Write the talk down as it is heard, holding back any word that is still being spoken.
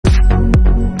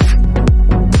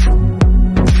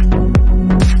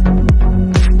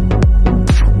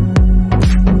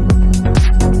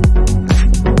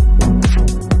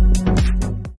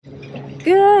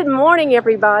morning,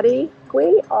 everybody.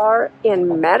 We are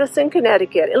in Madison,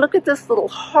 Connecticut. And look at this little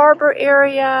harbor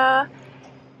area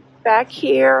back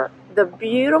here. The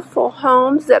beautiful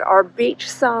homes that are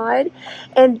beachside.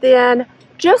 And then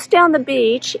just down the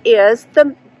beach is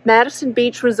the Madison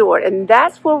Beach Resort. And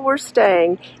that's where we're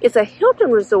staying. It's a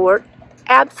Hilton resort,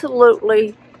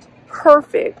 absolutely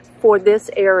perfect for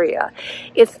this area.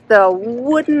 It's the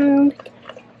wooden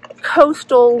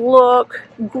coastal look,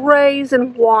 grays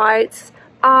and whites.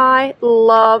 I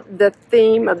love the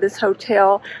theme of this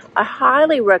hotel. I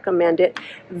highly recommend it.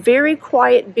 Very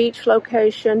quiet beach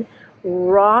location,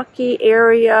 rocky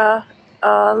area.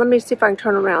 Let me see if I can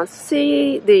turn around.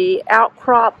 See the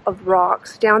outcrop of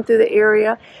rocks down through the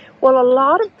area. Well, a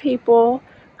lot of people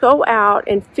go out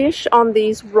and fish on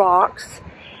these rocks.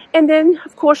 And then,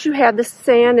 of course, you have the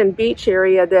sand and beach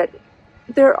area that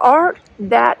there aren't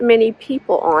that many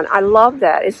people on. I love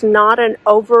that. It's not an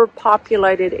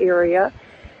overpopulated area.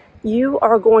 You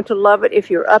are going to love it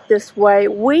if you're up this way.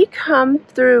 We come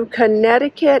through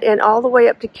Connecticut and all the way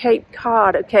up to Cape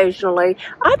Cod occasionally.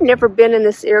 I've never been in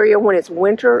this area when it's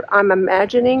winter. I'm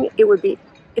imagining it would be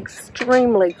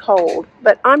extremely cold,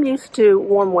 but I'm used to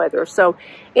warm weather, so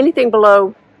anything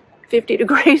below 50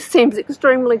 degrees seems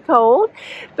extremely cold.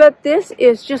 But this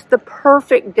is just the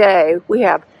perfect day. We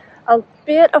have a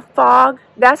bit of fog.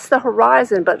 That's the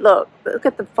horizon, but look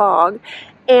at the fog.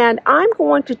 And I'm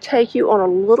going to take you on a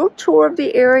little tour of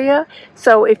the area.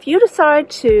 So if you decide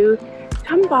to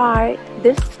come by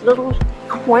this little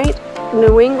quaint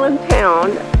New England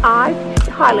town, I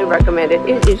highly recommend it.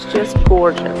 It is just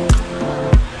gorgeous.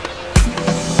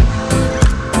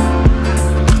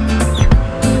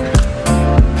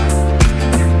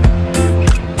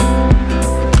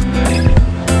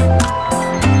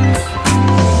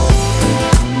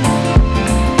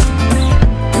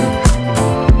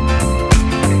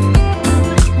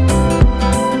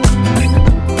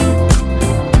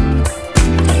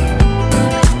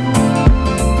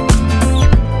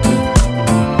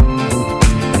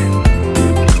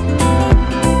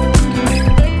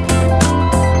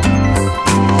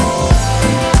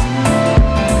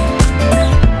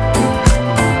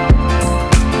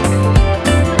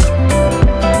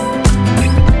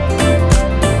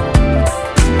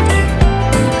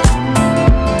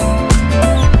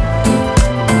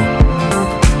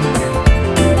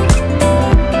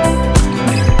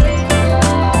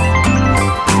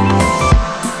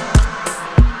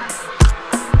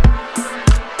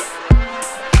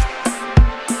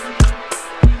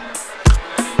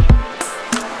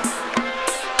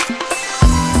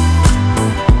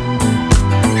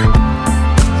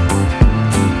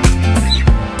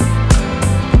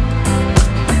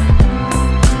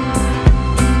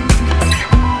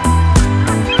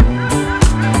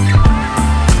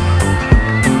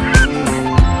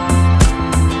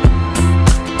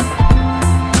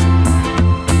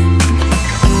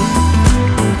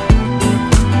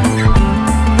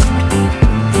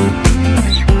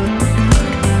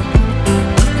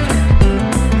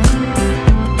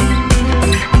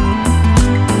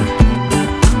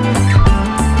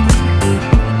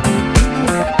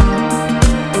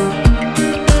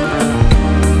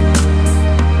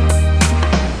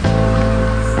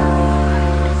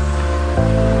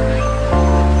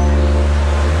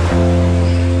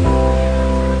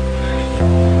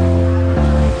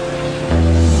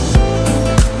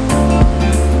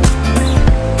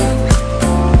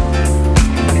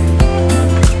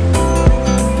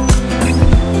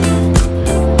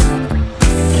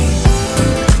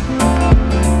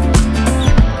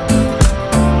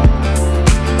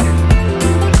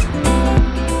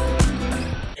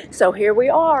 So here we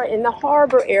are in the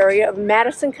harbor area of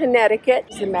Madison, Connecticut.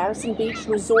 It's the Madison Beach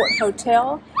Resort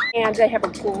Hotel, and they have a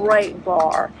great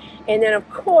bar. And then, of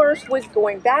course, with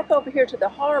going back over here to the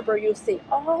harbor, you'll see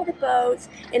all the boats,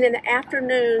 and in the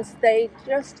afternoons, they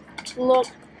just look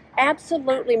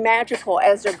absolutely magical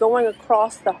as they're going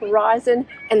across the horizon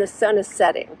and the sun is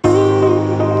setting.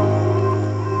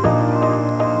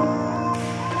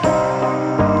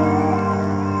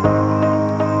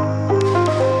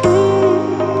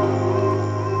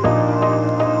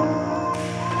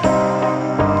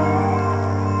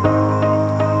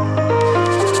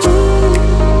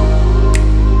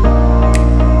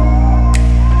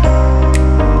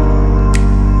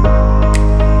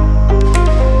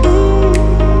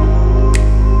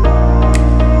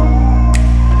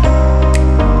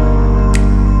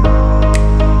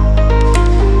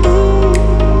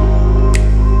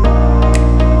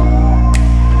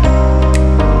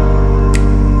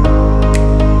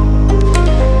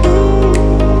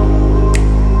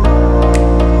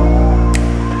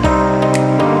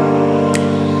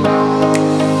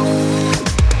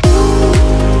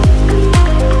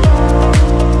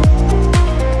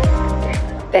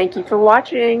 Thank you for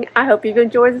watching. I hope you've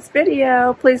enjoyed this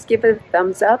video. Please give it a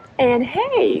thumbs up, and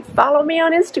hey, follow me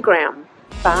on Instagram.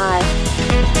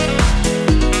 Bye.